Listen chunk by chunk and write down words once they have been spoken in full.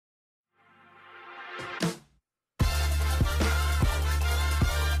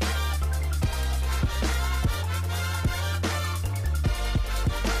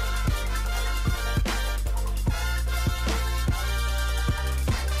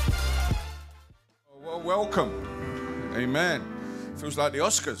welcome. Amen. Feels like the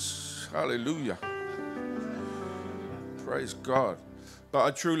Oscars. Hallelujah. Praise God. But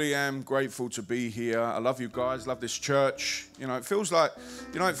I truly am grateful to be here. I love you guys, love this church. It feels like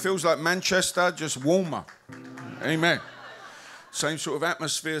Manchester, just warmer. Amen. Same sort of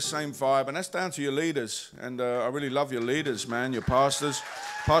atmosphere, same vibe, and that's down to your leaders. And I really love your leaders, man, your pastors.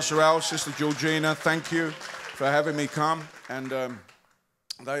 Pastor Al, Sister Georgina, thank you for having me come. And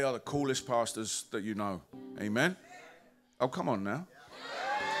they are the coolest pastors that you know. Amen. Oh, come on now.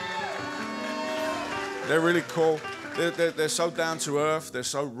 They're really cool. They're so down to earth. They're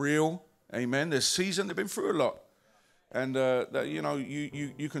so real. Amen. They're seasoned. They've been through a lot. And,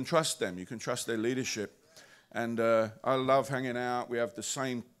 you can trust them. You can trust their leadership. And I love hanging out. We have the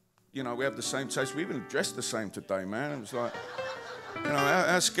same, taste. We even dressed the same today, man. It was like,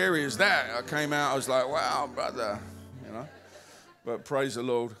 how scary is that? I came out, I was like, wow, brother, But praise the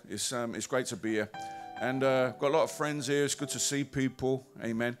Lord. It's great to be here. And got a lot of friends here. It's good to see people.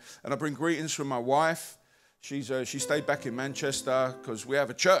 Amen. And I bring greetings from my wife. She stayed back in Manchester because we have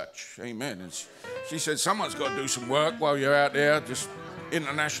a church. Amen. And she said, someone's got to do some work while you're out there, just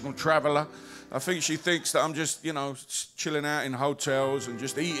international traveler. I think she thinks that I'm just, chilling out in hotels and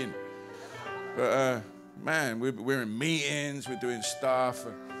just eating. But, man, we're in meetings, we're doing stuff,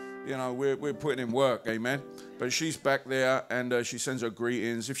 and, we're putting in work, amen? But she's back there, and she sends her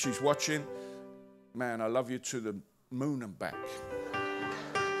greetings. If she's watching, man, I love you to the moon and back.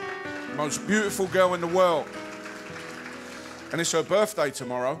 Most beautiful girl in the world. And it's her birthday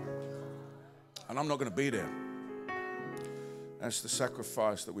tomorrow, and I'm not going to be there. That's the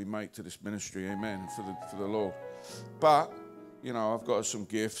sacrifice that we make to this ministry, amen, for the Lord. But, I've got some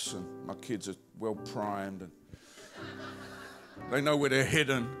gifts, and my kids are well primed, and they know where they're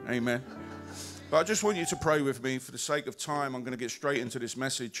hidden, amen. But I just want you to pray with me. For the sake of time, I'm going to get straight into this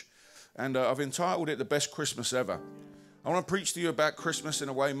message, and I've entitled it, The Best Christmas Ever. I want to preach to you about Christmas in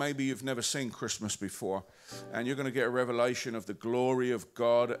a way maybe you've never seen Christmas before, and you're going to get a revelation of the glory of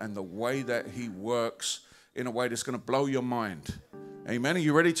God and the way that He works in a way that's going to blow your mind. Amen. Are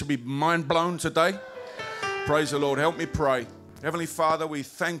you ready to be mind blown today? Praise the Lord. Help me pray. Heavenly Father, we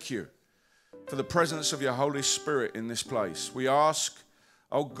thank you for the presence of your Holy Spirit in this place. We ask,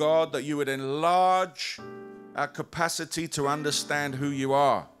 oh God, that you would enlarge our capacity to understand who you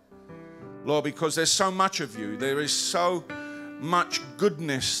are. Lord, because there's so much of you. There is so much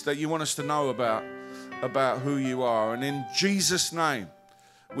goodness that you want us to know about who you are. And in Jesus' name,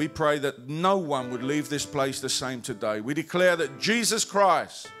 we pray that no one would leave this place the same today. We declare that Jesus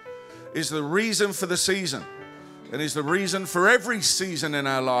Christ is the reason for the season and is the reason for every season in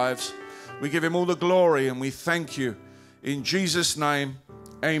our lives. We give him all the glory and we thank you. In Jesus' name,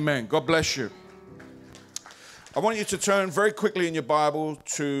 amen. God bless you. I want you to turn very quickly in your Bible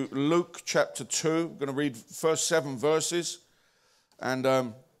to Luke chapter 2. I'm going to read first 7 verses.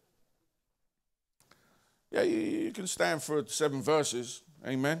 And you can stand for 7 verses.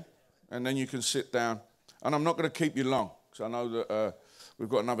 Amen. And then you can sit down. And I'm not going to keep you long because I know that we've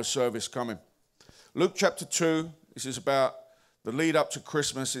got another service coming. Luke chapter 2, this is about the lead up to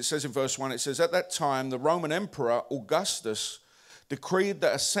Christmas. It says in verse 1, it says, at that time, the Roman Emperor Augustus decreed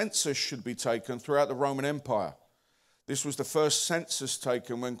that a census should be taken throughout the Roman Empire. This was the first census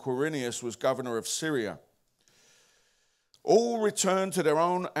taken when Quirinius was governor of Syria. All returned to their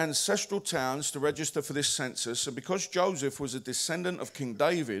own ancestral towns to register for this census, and because Joseph was a descendant of King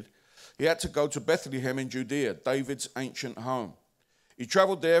David, he had to go to Bethlehem in Judea, David's ancient home. He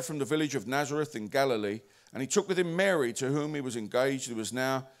traveled there from the village of Nazareth in Galilee, and he took with him Mary, to whom he was engaged, who was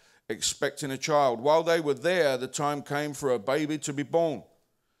now expecting a child. While they were there, the time came for her baby to be born.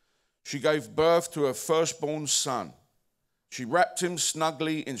 She gave birth to her firstborn son. She wrapped him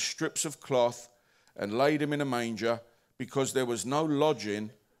snugly in strips of cloth and laid him in a manger, because there was no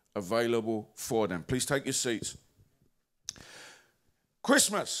lodging available for them. Please take your seats.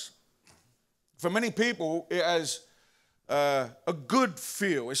 Christmas. For many people, it has a good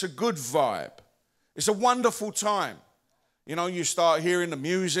feel. It's a good vibe. It's a wonderful time. You start hearing the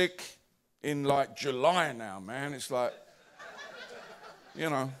music in like July now, man. It's like,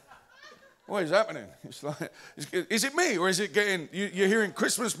 what is happening? It's like, is it me or is it getting, you're hearing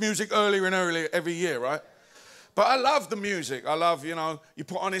Christmas music earlier and earlier every year, right? But I love the music. I love, you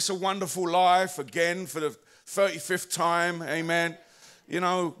put on It's a Wonderful Life again for the 35th time. Amen.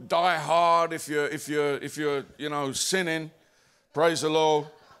 Die Hard if you're sinning. Praise the Lord.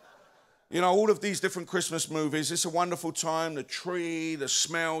 All of these different Christmas movies. It's a wonderful time. The tree, the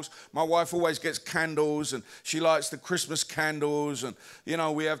smells. My wife always gets candles and she likes the Christmas candles. And,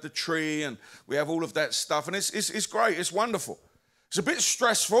 we have the tree and we have all of that stuff. And it's great. It's wonderful. It's a bit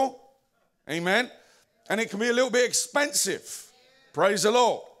stressful. Amen. And it can be a little bit expensive. Praise the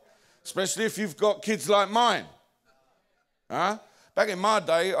Lord. Especially if you've got kids like mine. Huh? Back in my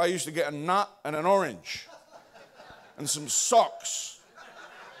day, I used to get a nut and an orange. And some socks.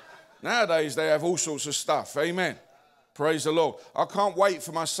 Nowadays, they have all sorts of stuff. Amen. Praise the Lord. I can't wait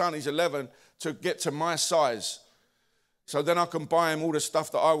for my son, he's 11, to get to my size. So then I can buy him all the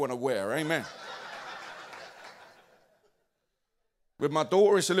stuff that I want to wear. Amen. With my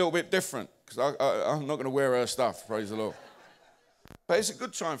daughter, it's a little bit different. Because I'm not going to wear her stuff. Praise the Lord. But it's a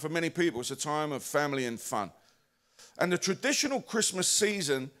good time for many people. It's a time of family and fun. And the traditional Christmas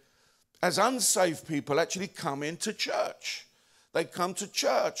season, as unsaved people, actually come into church. They come to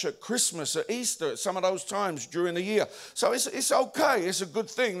church at Christmas, at Easter, at some of those times during the year. So it's okay. It's a good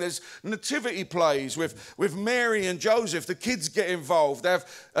thing. There's nativity plays with Mary and Joseph. The kids get involved. They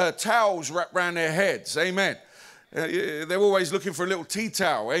have towels wrapped around their heads. Amen. They're always looking for a little tea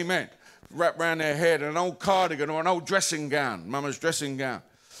towel. Amen. Wrapped around their head, and an old cardigan or an old dressing gown, Mama's dressing gown.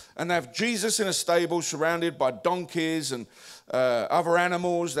 And they have Jesus in a stable surrounded by donkeys and other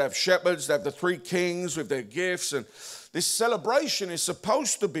animals. They have shepherds. They have the three kings with their gifts. And this celebration is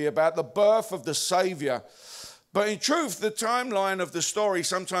supposed to be about the birth of the Savior. But in truth, the timeline of the story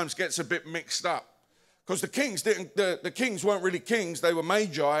sometimes gets a bit mixed up. Because the kings weren't really kings. They were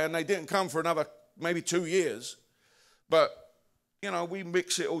magi, and they didn't come for another maybe 2 years. But, you know, we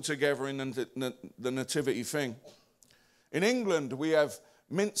mix it all together in the nativity thing. In England, we have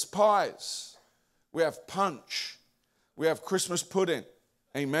mince pies. We have punch. We have Christmas pudding.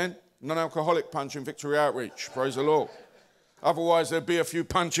 Amen. Non-alcoholic punch in Victory Outreach. Praise the Lord. Otherwise, there'd be a few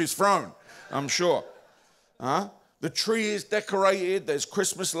punches thrown, I'm sure. The tree is decorated. There's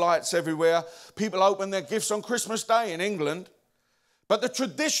Christmas lights everywhere. People open their gifts on Christmas Day in England. But the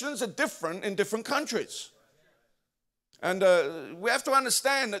traditions are different in different countries. And we have to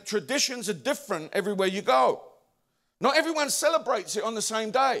understand that traditions are different everywhere you go. Not everyone celebrates it on the same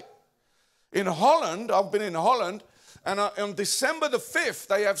day. In Holland, I've been in Holland, and on December the 5th,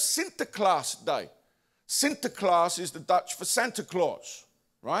 they have Sinterklaas Day. Sinterklaas is the Dutch for Santa Claus,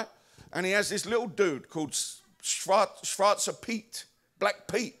 right? And he has this little dude called Zwarte Piet, Black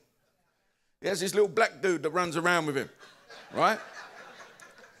Pete. He has this little black dude that runs around with him, right?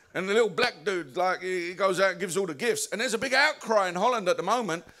 And the little black dude, like, he goes out and gives all the gifts. And there's a big outcry in Holland at the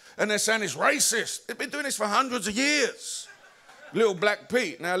moment, and they're saying it's racist. They've been doing this for hundreds of years. Little Black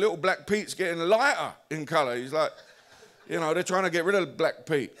Pete. Now, little Black Pete's getting lighter in colour. He's like, you know, they're trying to get rid of Black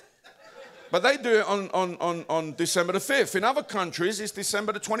Pete. But they do it on December the 5th. In other countries, it's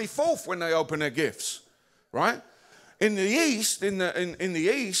December the 24th when they open their gifts, right? In the East, in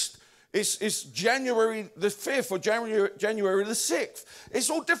the East, it's January the 5th or January the 6th. It's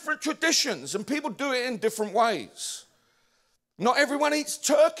all different traditions, and people do it in different ways. Not everyone eats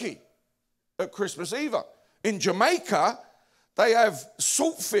turkey at Christmas either. In Jamaica, they have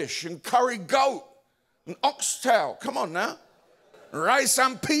saltfish and curry goat and oxtail. Come on now. Rice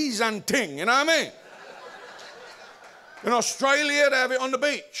and peas and ting, you know what I mean? In Australia, they have it on the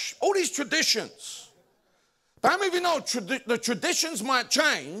beach. All these traditions. But how many of you know the traditions might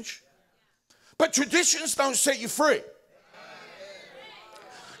change, but traditions don't set you free?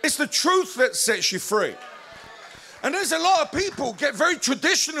 It's the truth that sets you free. And there's a lot of people get very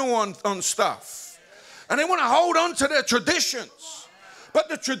traditional on stuff. And they want to hold on to their traditions. But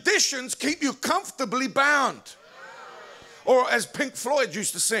the traditions keep you comfortably bound. Or as Pink Floyd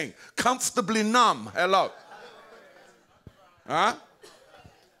used to sing, comfortably numb. Hello. Huh?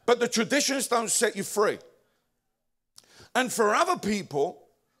 But the traditions don't set you free. And for other people,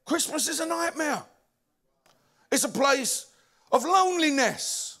 Christmas is a nightmare. It's a place of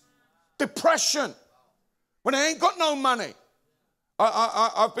loneliness, depression, when they ain't got no money.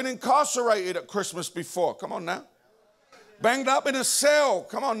 I've been incarcerated at Christmas before. Come on now. Banged up in a cell.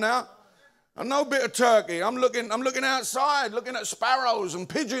 Come on now. And no bit of turkey. I'm looking outside, looking at sparrows and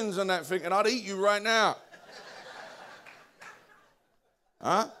pigeons and that, thinking I'd eat you right now.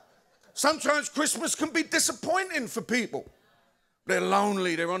 Huh? Sometimes Christmas can be disappointing for people. They're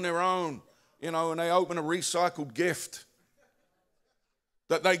lonely, they're on their own, you know, and they open a recycled gift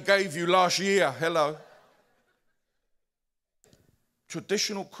that they gave you last year. Hello.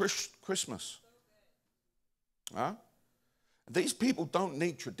 Traditional Christmas. Huh? These people don't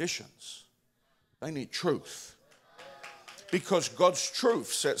need traditions. They need truth. Because God's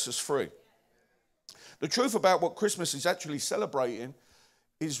truth sets us free. The truth about what Christmas is actually celebrating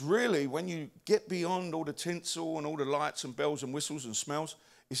is really, when you get beyond all the tinsel and all the lights and bells and whistles and smells,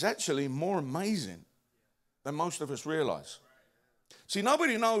 it's actually more amazing than most of us realize. See,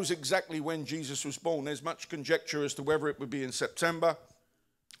 nobody knows exactly when Jesus was born. There's much conjecture as to whether it would be in September,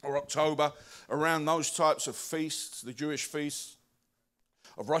 or October, around those types of feasts, the Jewish feasts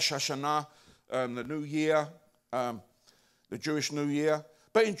of Rosh Hashanah, the New Year, the Jewish New Year.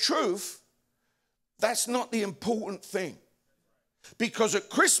 But in truth, that's not the important thing. Because at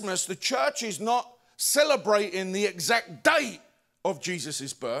Christmas, the church is not celebrating the exact date of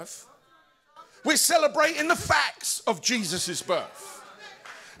Jesus' birth. We're celebrating the facts of Jesus' birth.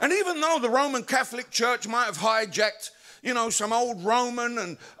 And even though the Roman Catholic Church might have hijacked, some old Roman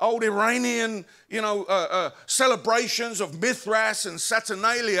and old Iranian, celebrations of Mithras and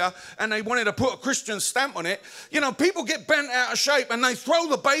Saturnalia, and they wanted to put a Christian stamp on it, people get bent out of shape and they throw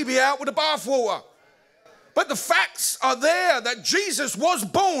the baby out with the bathwater. But the facts are there that Jesus was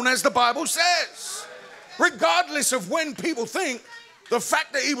born as the Bible says. Regardless of when people think, the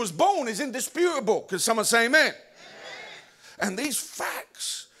fact that he was born is indisputable. Can someone say amen? Amen? And these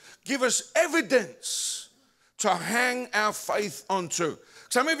facts give us evidence to hang our faith onto.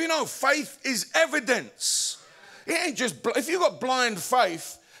 Some of you know faith is evidence. It ain't just, if you got blind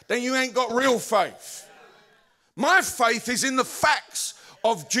faith, then you ain't got real faith. My faith is in the facts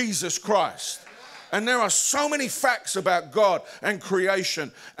of Jesus Christ. And there are so many facts about God and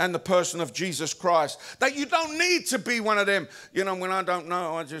creation and the person of Jesus Christ that you don't need to be one of them. When I don't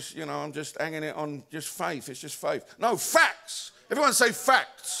know, I'm just hanging it on just faith. It's just faith. No, facts. Everyone say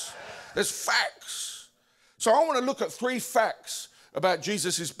facts. There's facts. So I want to look at 3 facts about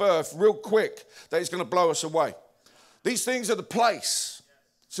Jesus' birth real quick that is going to blow us away. These things are the place.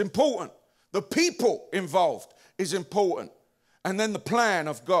 It's important. The people involved is important. And then the plan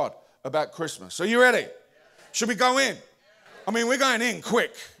of God about Christmas. So you ready? Should we go in? I mean, we're going in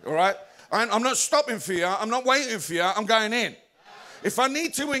quick, all right? I'm not stopping for you. I'm not waiting for you. I'm going in. If I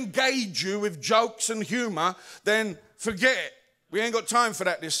need to engage you with jokes and humor, then forget it. We ain't got time for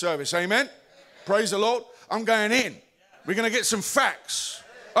that this service. Amen? Praise the Lord. I'm going in. We're going to get some facts.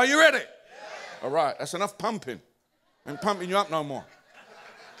 Are you ready? All right. That's enough pumping. I ain't pumping you up no more.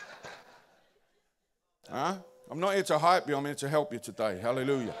 I'm not here to hype you. I'm here to help you today.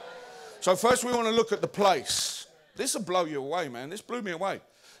 Hallelujah. So first we want to look at the place. This will blow you away, man. This blew me away.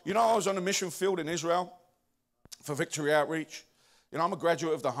 I was on a mission field in Israel for Victory Outreach. I'm a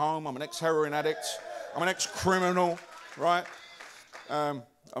graduate of the home. I'm an ex-heroin addict. I'm an ex-criminal, right? I'm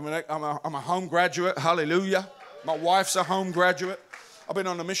a home graduate. Hallelujah. My wife's a home graduate. I've been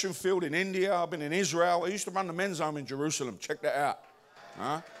on the mission field in India. I've been in Israel. I used to run the men's home in Jerusalem. Check that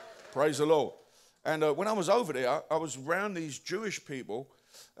out. Praise the Lord. And when I was over there, I was around these Jewish people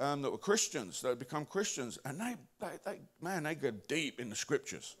that were Christians, that had become Christians, and they go deep in the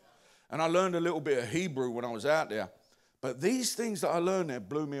scriptures. And I learned a little bit of Hebrew when I was out there. But these things that I learned there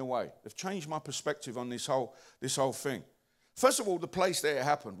blew me away. They've changed my perspective on this whole thing. First of all, the place there it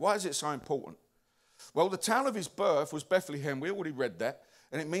happened. Why is it so important? Well, the town of his birth was Bethlehem. We already read that.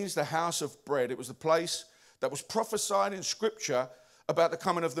 And it means the house of bread. It was the place that was prophesied in Scripture about the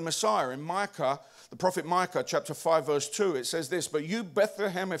coming of the Messiah. In Micah, the prophet Micah, chapter 5, verse 2, it says this, "But you,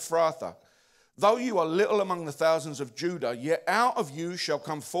 Bethlehem Ephrathah, though you are little among the thousands of Judah, yet out of you shall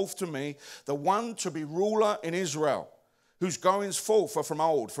come forth to me the one to be ruler in Israel, whose goings forth are from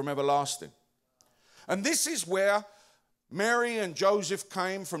old, from everlasting." And this is where Mary and Joseph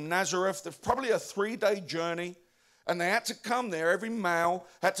came from Nazareth. There's probably a 3-day journey. And they had to come there. Every male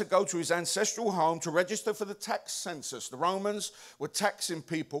had to go to his ancestral home to register for the tax census. The Romans were taxing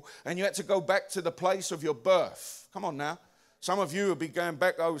people, and you had to go back to the place of your birth. Come on now. Some of you will be going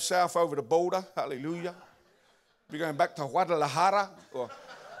back south over the border. Hallelujah. Be going back to Guadalajara or,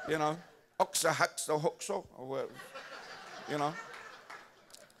 Oxahaxo, or whatever,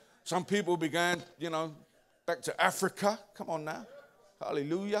 Some people will be going, back to Africa. Come on now.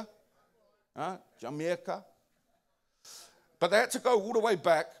 Hallelujah. Jamaica. But they had to go all the way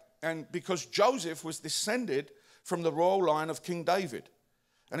back, and because Joseph was descended from the royal line of King David.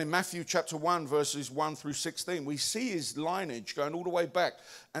 And in Matthew chapter 1, verses 1 through 16, we see his lineage going all the way back.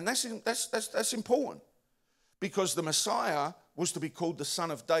 And that's important, because the Messiah was to be called the Son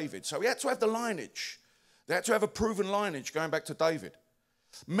of David. So he had to have the lineage. They had to have a proven lineage going back to David.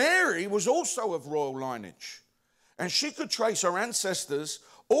 Mary was also of royal lineage, and she could trace her ancestors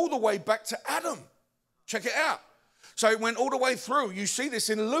all the way back to Adam. Check it out. So it went all the way through. You see this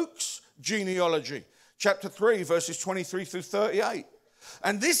in Luke's genealogy, chapter 3, verses 23 through 38.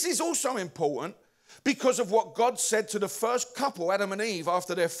 And this is also important because of what God said to the first couple, Adam and Eve,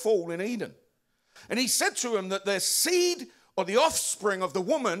 after their fall in Eden. And he said to them that their seed, or the offspring of the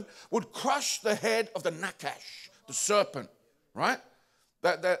woman, would crush the head of the Nakash, the serpent, right?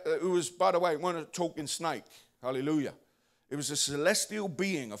 It was, by the way, it wasn't a talking snake. Hallelujah. It was a celestial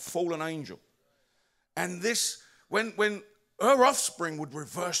being, a fallen angel. And this, when her offspring would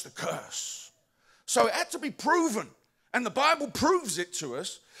reverse the curse. So it had to be proven. And the Bible proves it to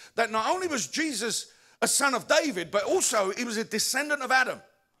us that not only was Jesus a son of David, but also he was a descendant of Adam.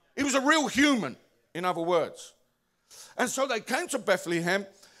 He was a real human, in other words. And so they came to Bethlehem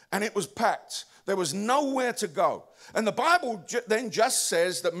and it was packed. There was nowhere to go. And the Bible then just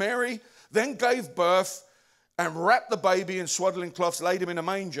says that Mary then gave birth and wrapped the baby in swaddling cloths, laid him in a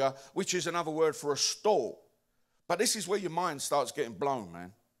manger, which is another word for a stall. But this is where your mind starts getting blown,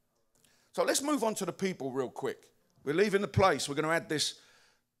 man. So let's move on to the people real quick. We're leaving the place. We're going to add this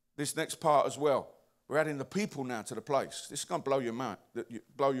next part as well. We're adding the people now to the place. This is going to blow your mind,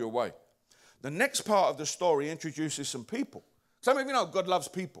 blow you away. The next part of the story introduces some people. Some of you know God loves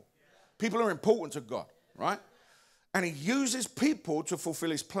people. People are important to God, right? And he uses people to fulfill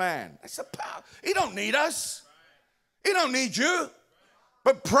his plan. That's the power. He don't need us. He don't need you.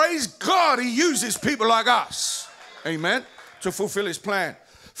 But praise God, he uses people like us, amen, to fulfill his plan.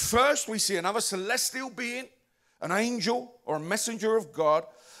 First, we see another celestial being, an angel or a messenger of God,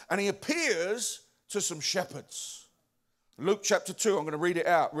 and he appears to some shepherds. Luke chapter 2, I'm going to read it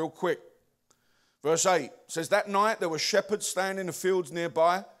out real quick. Verse 8 says, that night there were shepherds staying in the fields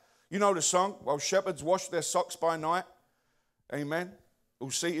nearby. You know the song, while shepherds washed their socks by night. Amen.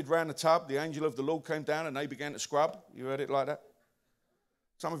 All seated round the tub, the angel of the Lord came down and they began to scrub. You heard it like that?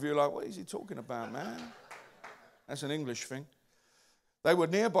 Some of you are like, what is he talking about, man? That's an English thing. They were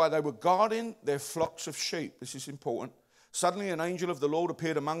nearby, they were guarding their flocks of sheep. This is important. Suddenly an angel of the Lord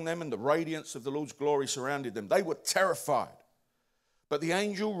appeared among them and the radiance of the Lord's glory surrounded them. They were terrified. But the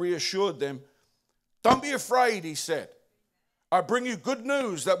angel reassured them. Don't be afraid, he said. I bring you good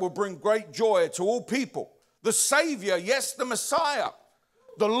news that will bring great joy to all people. The Savior, yes, the Messiah,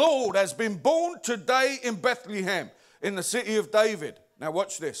 the Lord has been born today in Bethlehem, in the city of David. Now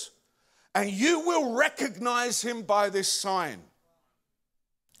watch this. And you will recognize him by this sign.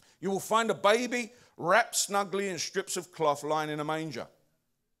 You will find a baby wrapped snugly in strips of cloth lying in a manger.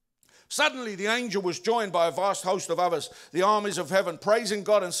 Suddenly the angel was joined by a vast host of others, the armies of heaven, praising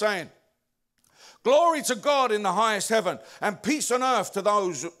God and saying, glory to God in the highest heaven, and peace on earth to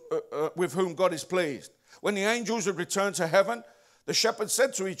those with whom God is pleased. When the angels had returned to heaven, the shepherds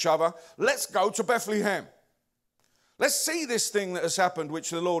said to each other, let's go to Bethlehem. Let's see this thing that has happened, which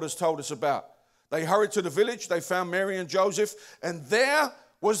the Lord has told us about. They hurried to the village. They found Mary and Joseph, and there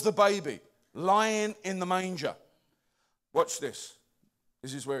was the baby lying in the manger. Watch this.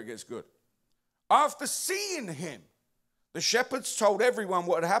 This is where it gets good. After seeing him, the shepherds told everyone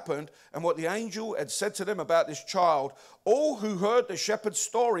what had happened and what the angel had said to them about this child. All who heard the shepherd's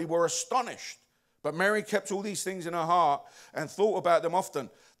story were astonished. But Mary kept all these things in her heart and thought about them often.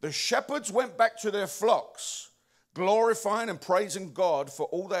 The shepherds went back to their flocks, glorifying and praising God for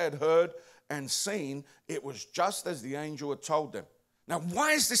all they had heard and seen. It was just as the angel had told them. Now,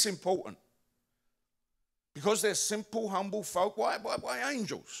 why is this important? Because they're simple, humble folk. Why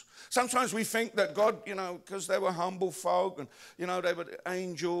angels? Sometimes we think that God, because they were humble folk and, they were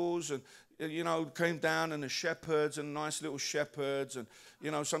angels and, came down and the shepherds and nice little shepherds. And,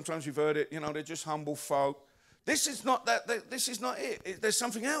 sometimes we've heard it, they're just humble folk. This is not that. This is not it. There's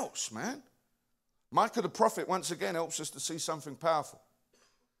something else, man. Micah the prophet, once again, helps us to see something powerful.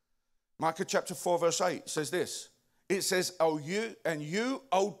 Micah chapter 4, verse 8 says this. It says, O you,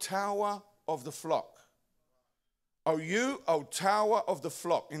 O tower of the flock. O you, O tower of the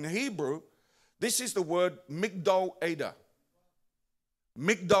flock. In Hebrew, this is the word Migdal Ada.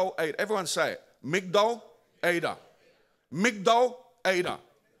 Migdal Ada. Everyone say it. Migdal Ada. Migdal Ada.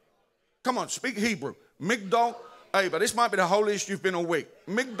 Come on, speak Hebrew. Migdal Ada. This might be the holiest you've been all week.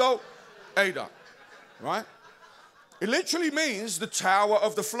 Migdal Ada. Right? It literally means the tower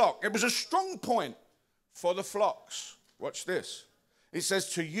of the flock. It was a strong point for the flocks. Watch this. It says,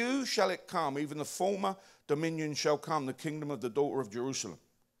 to you shall it come, even the former dominion shall come, the kingdom of the daughter of Jerusalem.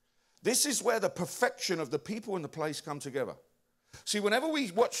 This is where the perfection of the people in the place come together. See, whenever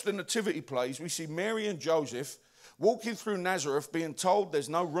we watch the nativity plays, we see Mary and Joseph walking through Nazareth being told there's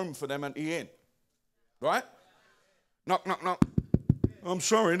no room for them at the inn. Right? Knock, knock, knock. I'm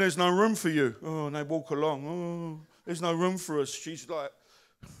sorry, there's no room for you. Oh, and they walk along. Oh, there's no room for us. She's like,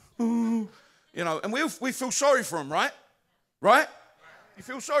 oh. And we feel sorry for them, right? Right? You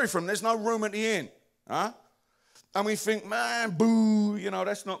feel sorry for them. There's no room at the inn. Huh? And we think, man, boo,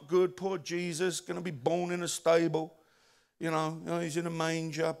 that's not good. Poor Jesus, going to be born in a stable. He's in a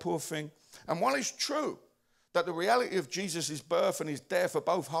manger, poor thing. And while it's true that the reality of Jesus' birth and his death are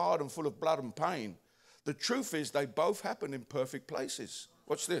both hard and full of blood and pain, the truth is they both happen in perfect places.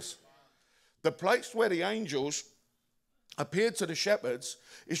 Watch this. The place where the angels appeared to the shepherds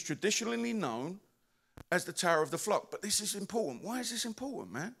is traditionally known as the tower of the flock. But this is important. Why is this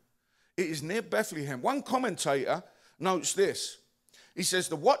important, man? It is near Bethlehem. One commentator notes this. He says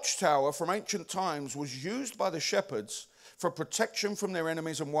the watchtower from ancient times was used by the shepherds for protection from their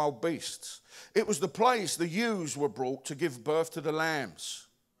enemies and wild beasts. It was the place the ewes were brought to give birth to the lambs.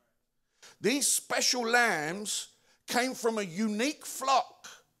 These special lambs came from a unique flock,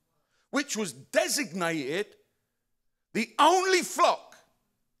 which was designated the only flock,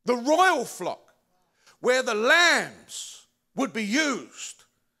 the royal flock, where the lambs would be used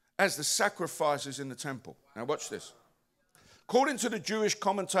as the sacrifices in the temple. Now watch this. According to the Jewish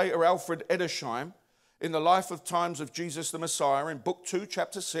commentator Alfred Edersheim, in the Life of Times of Jesus the Messiah, in Book 2,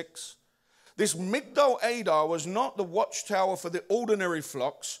 Chapter 6, this Migdal Adar was not the watchtower for the ordinary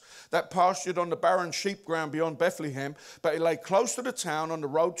flocks that pastured on the barren sheep ground beyond Bethlehem, but it lay close to the town on the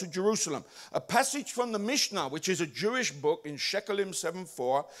road to Jerusalem. A passage from the Mishnah, which is a Jewish book in Shekalim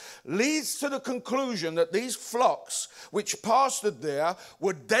 7:4, leads to the conclusion that these flocks which pastured there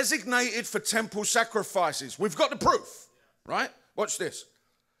were designated for temple sacrifices. We've got the proof, right? Watch this.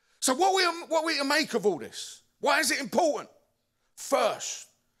 So what we to make of all this? Why is it important? First,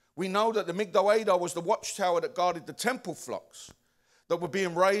 we know that the Migdal Adar was the watchtower that guarded the temple flocks that were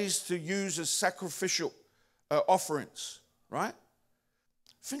being raised to use as sacrificial offerings, right?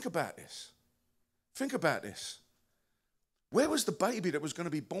 Think about this. Think about this. Where was the baby that was going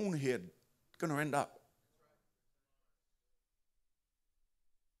to be born here going to end up?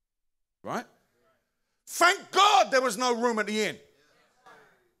 Right? Thank God there was no room at the inn.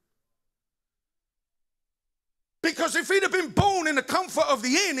 Because if he'd have been born in the comfort of the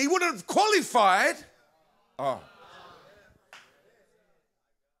inn, he wouldn't have qualified. Oh.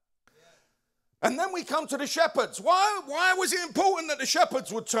 And then we come to the shepherds. Why was it important that the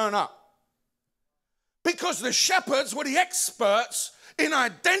shepherds would turn up? Because the shepherds were the experts in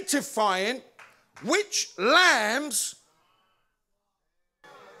identifying which lambs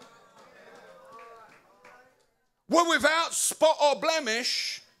were without spot or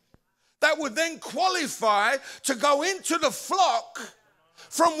blemish that would then qualify to go into the flock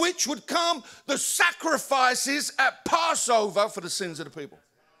from which would come the sacrifices at Passover for the sins of the people.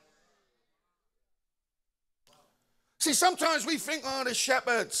 See, sometimes we think, oh, the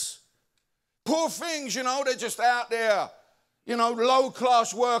shepherds, poor things, you know, they're just out there, you know,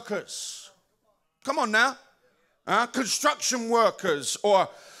 low-class workers. Come on now. Construction workers or,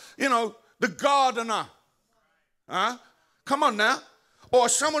 you know, the gardener. Come on now. Or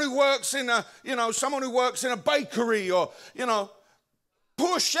someone who works in a bakery, or, you know,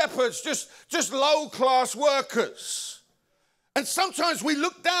 poor shepherds, just low-class workers. And sometimes we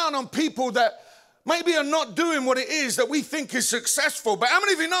look down on people that maybe are not doing what it is that we think is successful. But how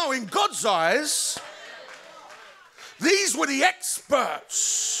many of you know, in God's eyes, these were the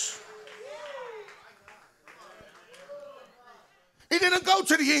experts. He didn't go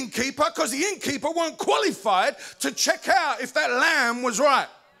to the innkeeper because the innkeeper weren't qualified to check out if that lamb was right.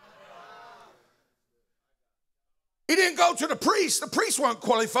 He didn't go to the priest. The priests weren't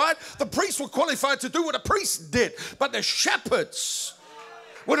qualified. The priests were qualified to do what the priests did. But the shepherds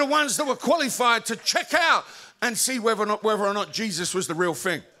were the ones that were qualified to check out and see whether or not Jesus was the real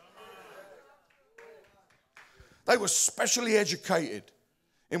thing. They were specially educated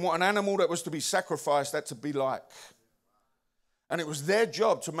in what an animal that was to be sacrificed had to be like. And it was their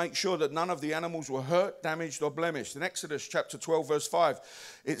job to make sure that none of the animals were hurt, damaged, or blemished. In Exodus chapter 12, verse 5,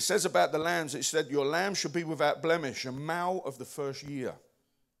 it says about the lambs, it said, your lamb should be without blemish, a male of the first year.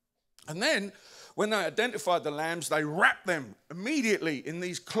 And then, when they identified the lambs, they wrapped them immediately in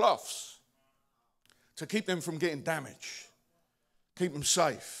these cloths to keep them from getting damaged, keep them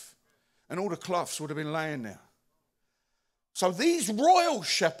safe. And all the cloths would have been laying there. So these royal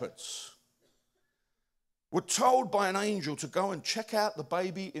shepherds were told by an angel to go and check out the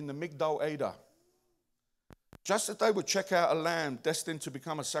baby in the Migdal Adar, just as they would check out a lamb destined to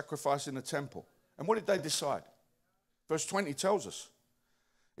become a sacrifice in the temple. And what did they decide? Verse 20 tells us.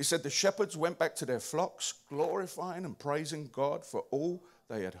 He said, the shepherds went back to their flocks, glorifying and praising God for all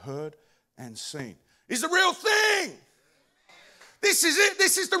they had heard and seen. It's the real thing. This is it.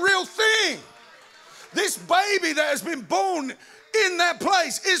 This is the real thing. This baby that has been born in that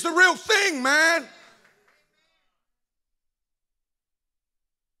place is the real thing, man.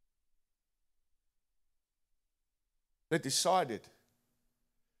 They decided,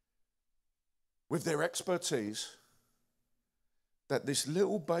 with their expertise, that this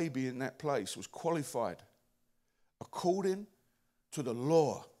little baby in that place was qualified according to the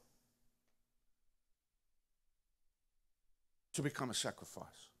law to become a sacrifice.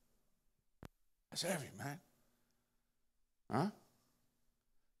 That's heavy, man.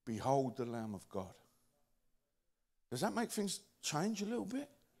 Behold the Lamb of God Does that make things change a little bit?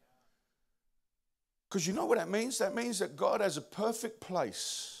 Because you know what that means? That means that God has a perfect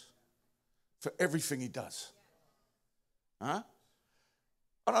place for everything he does. Huh?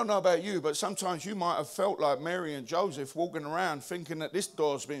 I don't know about you, but sometimes you might have felt like Mary and Joseph walking around thinking that this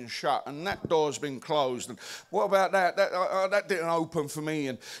door's been shut and that door's been closed. And what about that? That didn't open for me.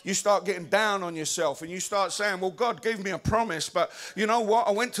 And you start getting down on yourself and you start saying, well, God gave me a promise, but you know what?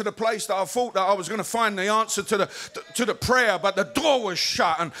 I went to the place that I thought that I was going to find the answer to the prayer, but the door was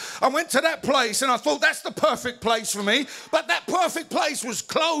shut. And I went to that place and I thought that's the perfect place for me, but that perfect place was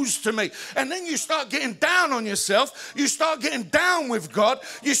closed to me. And then you start getting down on yourself. You start getting down with God.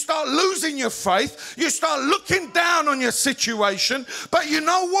 You start losing your faith. You start looking down on your situation. But you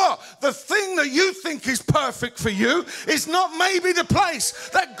know what? The thing that you think is perfect for you is not maybe the place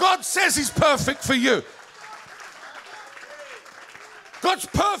that God says is perfect for you. God's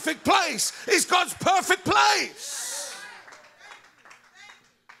perfect place is God's perfect place.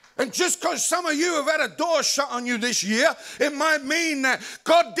 And just because some of you have had a door shut on you this year, it might mean that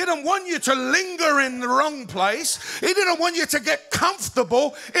God didn't want you to linger in the wrong place. He didn't want you to get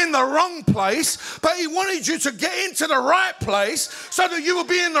comfortable in the wrong place, but he wanted you to get into the right place so that you would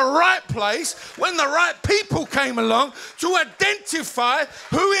be in the right place when the right people came along to identify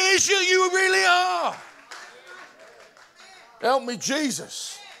who it is you really are. Help me,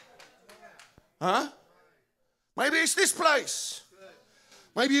 Jesus. Huh? Maybe it's this place.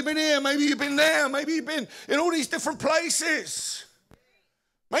 Maybe you've been here, maybe you've been there, maybe you've been in all these different places.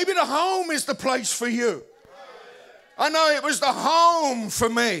 Maybe the home is the place for you. I know it was the home for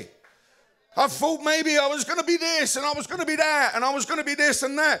me. I thought maybe I was going to be this and I was going to be that and I was going to be this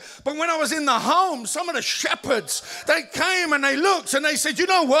and that. But when I was in the home, some of the shepherds, they came and they looked and they said, you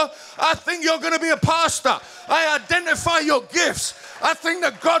know what? I think you're going to be a pastor. I identify your gifts. I think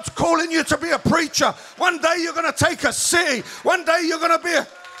that God's calling you to be a preacher. One day you're going to take a city. One day you're going to be a... It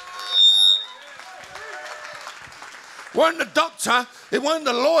wasn't the doctor. It wasn't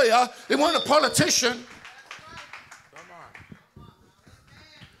the lawyer. It wasn't a politician.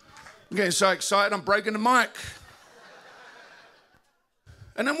 I'm getting so excited, I'm breaking the mic.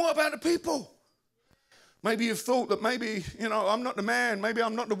 And then what about the people? Maybe you've thought that maybe, you know, I'm not the man. Maybe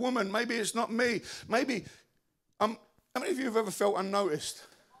I'm not the woman. Maybe it's not me. Maybe I'm... How many of you have ever felt unnoticed?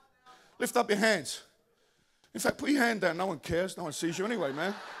 Lift up your hands. In fact, put your hand down. No one cares. No one sees you anyway,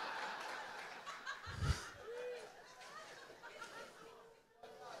 man.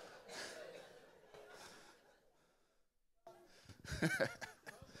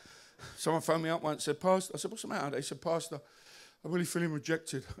 Someone phoned me up once and said, Pastor, I said, what's the matter? They said, Pastor, I'm really feeling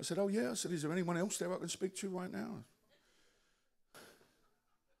rejected. I said, oh, yeah. I said, is there anyone else there I can speak to right now?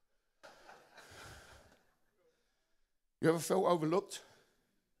 You ever felt overlooked?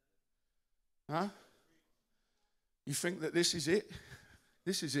 Huh? You think that this is it?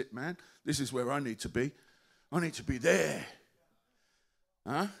 This is it, man. This is where I need to be. I need to be there.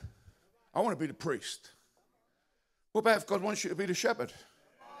 Huh? I want to be the priest. What about if God wants you to be the shepherd?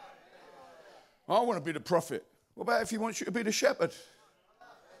 I want to be the prophet. What about if he wants you to be the shepherd?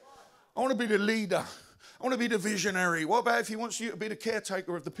 I want to be the leader. I want to be the visionary. What about if he wants you to be the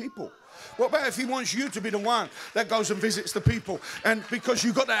caretaker of the people? What about if he wants you to be the one that goes and visits the people? And because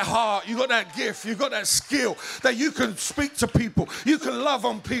you've got that heart, you've got that gift, you've got that skill, that you can speak to people, you can love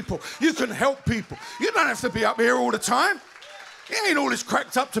on people, you can help people. You don't have to be up here all the time. You ain't all this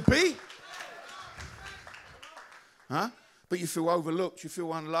cracked up to be. Huh? But you feel overlooked, you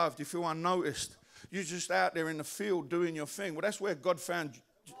feel unloved, you feel unnoticed. You're just out there in the field doing your thing. Well, that's where God found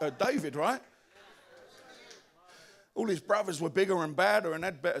David, right? All his brothers were bigger and badder and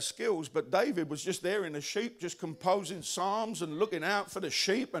had better skills, but David was just there in the sheep, just composing psalms and looking out for the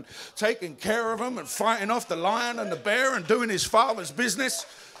sheep and taking care of them and fighting off the lion and the bear and doing his father's business.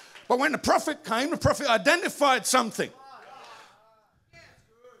 But when the prophet came, the prophet identified something.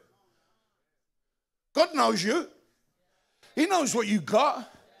 God knows you. He knows what you got.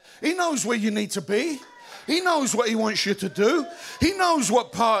 He knows where you need to be. He knows what he wants you to do. He knows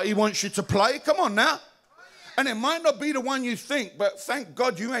what part he wants you to play. Come on now. And it might not be the one you think, but thank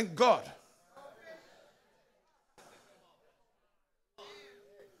God you ain't God.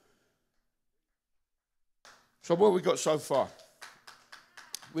 So what have we got so far?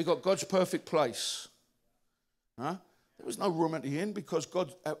 We got God's perfect place. Huh? There was no room at the inn because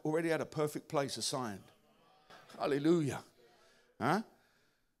God already had a perfect place assigned. Hallelujah. Huh?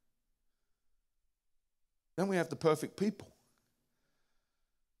 Then we have the perfect people.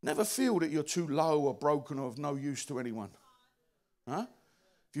 Never feel that you're too low or broken or of no use to anyone. Huh?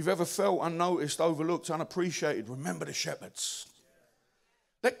 If you've ever felt unnoticed, overlooked, unappreciated, remember the shepherds.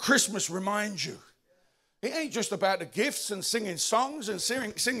 Let Christmas remind you It ain't just about the gifts and singing songs and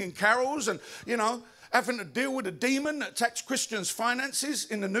singing carols and, having to deal with a demon that attacks Christians' finances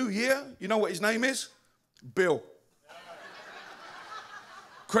in the new year. You know what his name is? Bill.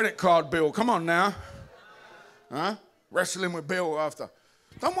 Credit card bill. Come on now. Huh? Wrestling with Bill after.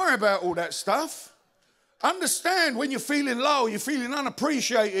 Don't worry about all that stuff. Understand when you're feeling low, you're feeling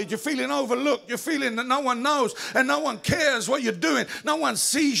unappreciated, you're feeling overlooked, you're feeling that no one knows and no one cares what you're doing. No one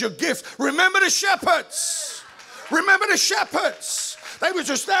sees your gift. Remember the shepherds. Remember the shepherds. They were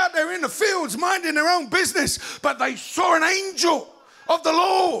just out there in the fields minding their own business, but they saw an angel of the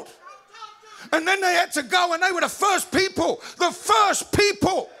Lord. And then they had to go, and they were the first people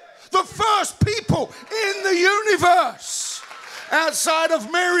in the universe outside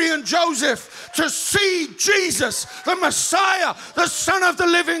of Mary and Joseph to see Jesus, the Messiah, the Son of the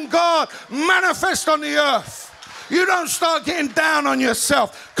living God, manifest on the earth. You don't start getting down on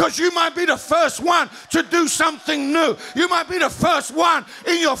yourself because you might be the first one to do something new. You might be the first one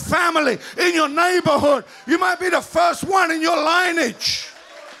in your family, in your neighborhood. You might be the first one in your lineage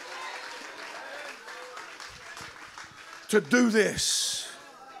to do this.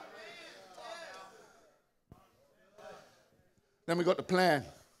 Then we got the plan.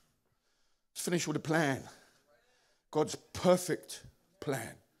 Let's finish with the plan. God's perfect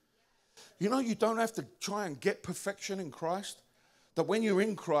plan. You know, you don't have to try and get perfection in Christ. That when you're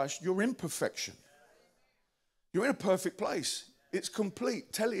in Christ, you're in perfection. You're in a perfect place. It's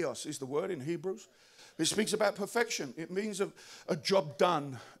complete. Teleos is the word in Hebrews. It speaks about perfection. It means a job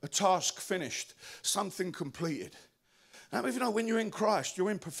done, a task finished, something completed. Now, if you know, when you're in Christ,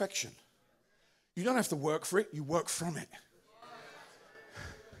 you're in perfection. You don't have to work for it. You work from it.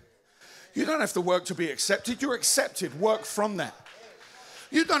 You don't have to work to be accepted. You're accepted. Work from that.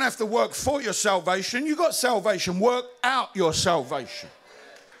 You don't have to work for your salvation. You got salvation. Work out your salvation.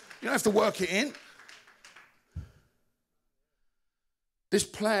 You don't have to work it in. This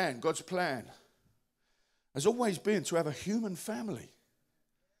plan, God's plan, has always been to have a human family,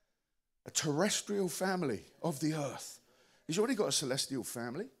 a terrestrial family of the earth. He's already got a celestial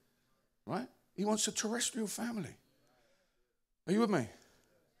family, right? He wants a terrestrial family. Are you with me?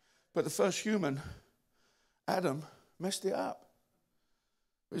 But the first human, Adam, messed it up.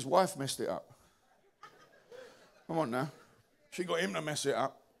 His wife messed it up. Come on now. She got him to mess it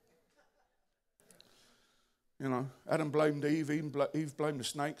up. You know, Adam blamed Eve. Eve blamed the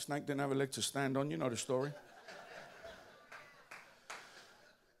snake. Snake didn't have a leg to stand on. You know the story.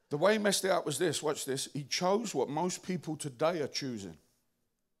 The way he messed it up was this. Watch this. He chose what most people today are choosing.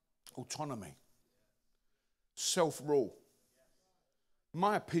 Autonomy. Self-rule.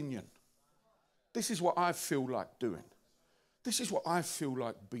 My opinion. This is what I feel like doing. This is what I feel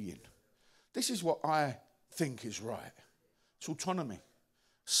like being. This is what I think is right. It's autonomy.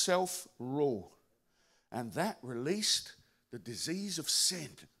 Self-rule. And that released the disease of sin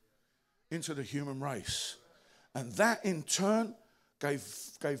into the human race. And that in turn gave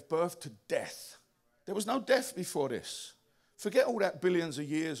birth to death. There was no death before this. Forget all that billions of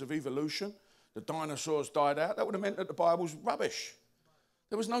years of evolution. The dinosaurs died out. That would have meant that the Bible's rubbish.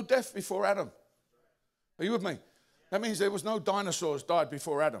 There was no death before Adam. Are you with me? That means there was no dinosaurs died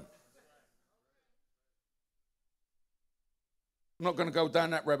before Adam. I'm not going to go down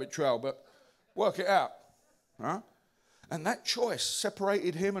that rabbit trail, but work it out. Huh? And that choice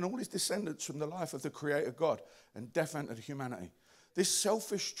separated him and all his descendants from the life of the Creator God, and death entered humanity. This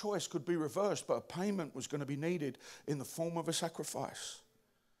selfish choice could be reversed, but a payment was going to be needed in the form of a sacrifice.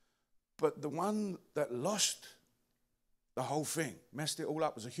 But the one that lost the whole thing, messed it all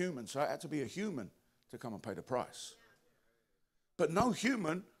up, was a human, so it had to be a human to come and pay the price. But no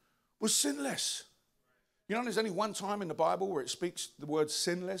human was sinless. You know, there's only one time in the Bible where it speaks the word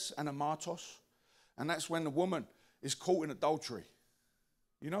sinless, anamartos, and that's when the woman is caught in adultery.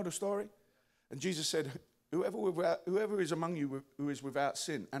 You know the story? And Jesus said, whoever is among you who is without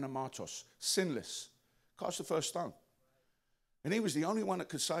sin, anamartos, sinless, cast the first stone. And he was the only one that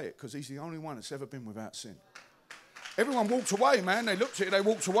could say it because he's the only one that's ever been without sin. Everyone walked away, man. They looked at it, they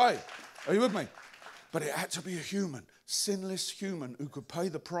walked away. Are you with me? But it had to be a human, sinless human who could pay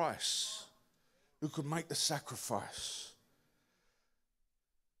the price, who could make the sacrifice.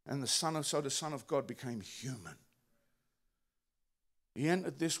 And the Son of God became human. He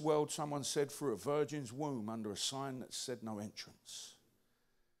entered this world, someone said, through a virgin's womb under a sign that said no entrance.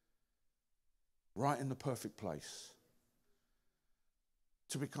 Right in the perfect place.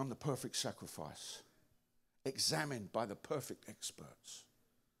 To become the perfect sacrifice. Examined by the perfect experts.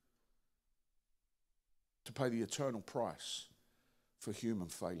 To pay the eternal price for human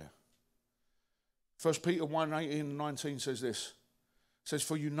failure. 1 Peter 1:18 and 19 says this. It says,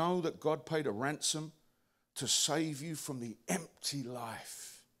 for you know that God paid a ransom to save you from the empty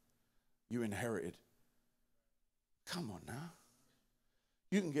life you inherited. Come on now.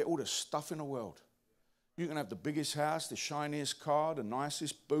 You can get all the stuff in the world. You can have the biggest house, the shiniest car, the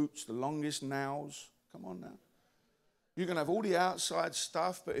nicest boots, the longest nails. Come on now. You can have all the outside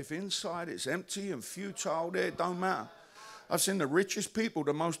stuff, but if inside it's empty and futile there, it don't matter. I've seen the richest people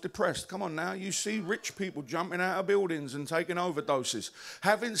the most depressed. Come on now, you see rich people jumping out of buildings and taking overdoses.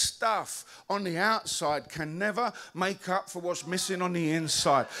 Having stuff on the outside can never make up for what's missing on the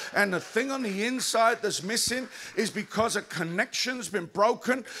inside. And the thing on the inside that's missing is because a connection's been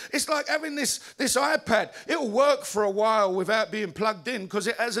broken. It's like having this iPad. It'll work for a while without being plugged in because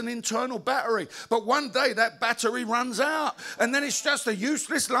it has an internal battery. But one day that battery runs out and then it's just a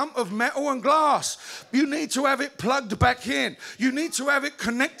useless lump of metal and glass. You need to have it plugged back in. You need to have it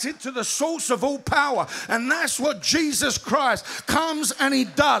connected to the source of all power. And that's what Jesus Christ comes and he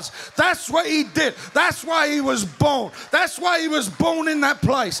does. That's what he did. That's why he was born. That's why he was born in that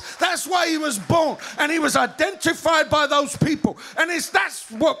place. That's why he was born. And he was identified by those people. And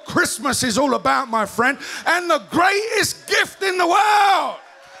that's what Christmas is all about, my friend. And the greatest gift in the world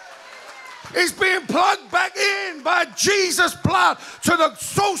is being plugged back in by Jesus' blood to the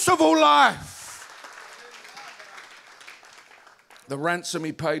source of all life. The ransom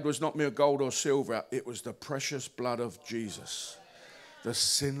he paid was not mere gold or silver. It was the precious blood of Jesus, the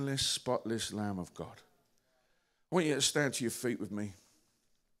sinless, spotless Lamb of God. I want you to stand to your feet with me.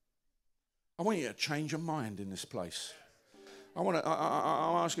 I want you to change your mind in this place. I'm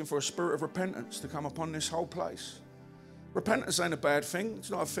asking for a spirit of repentance to come upon this whole place. Repentance ain't a bad thing.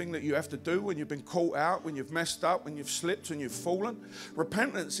 It's not a thing that you have to do when you've been caught out, when you've messed up, when you've slipped and you've fallen.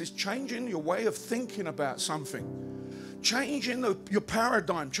 Repentance is changing your way of thinking about something. Changing your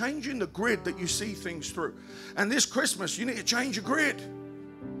paradigm, changing the grid that you see things through. And this Christmas, you need to change your grid.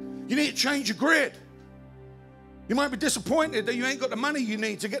 You need to change your grid. You might be disappointed that you ain't got the money you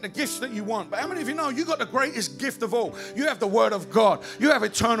need to get the gifts that you want. But how many of you know you got the greatest gift of all? You have the Word of God. You have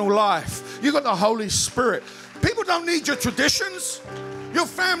eternal life. You got the Holy Spirit. People don't need your traditions. Your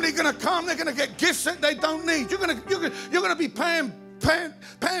family going to come. They're going to get gifts that they don't need. You're going to be paying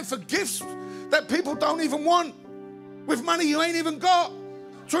for gifts that people don't even want, with money you ain't even got,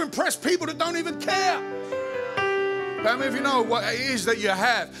 to impress people that don't even care. But how many of you know what it is that you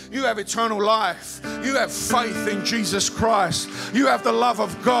have? You have eternal life. You have faith in Jesus Christ. You have the love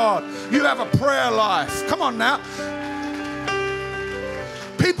of God. You have a prayer life. Come on now.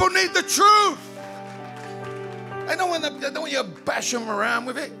 People need the truth. They don't want you to bash them around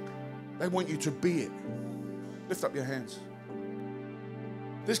with it. They want you to be it. Lift up your hands.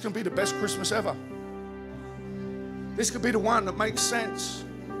 This can be the best Christmas ever. This could be the one that makes sense.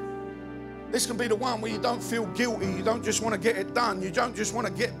 This can be the one where you don't feel guilty. You don't just want to get it done. You don't just want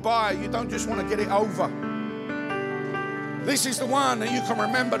to get by. You don't just want to get it over. This is the one that you can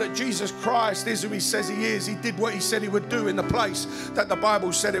remember that Jesus Christ is who he says he is. He did what he said he would do in the place that the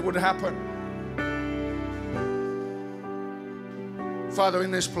Bible said it would happen. Father,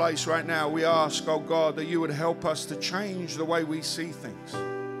 in this place right now, we ask, oh God, that you would help us to change the way we see things.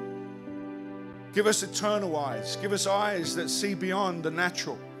 Give us eternal eyes. Give us eyes that see beyond the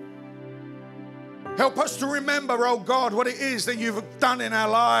natural. Help us to remember, oh God, what it is that you've done in our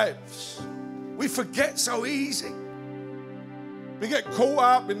lives. We forget so easy. We get caught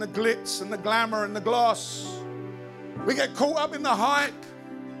up in the glitz and the glamour and the gloss. We get caught up in the hype.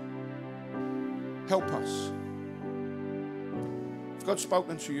 Help us. If God's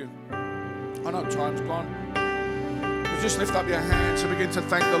spoken to you, I know time's gone. Just lift up your hands and begin to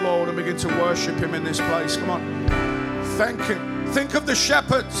thank the Lord and begin to worship him in this place. Come on. Thank him. Think of the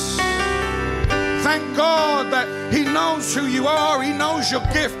shepherds. Thank God that he knows who you are. He knows your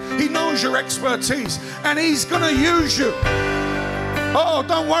gift. He knows your expertise. And he's going to use you. Oh,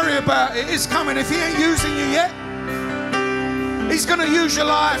 don't worry about it. It's coming. If he ain't using you yet, he's going to use your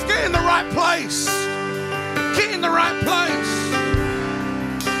life. Get in the right place. Get in the right place.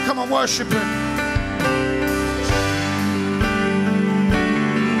 Come on, worship him.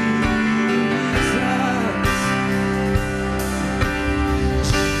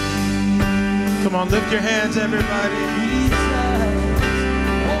 Come on, lift your hands, everybody.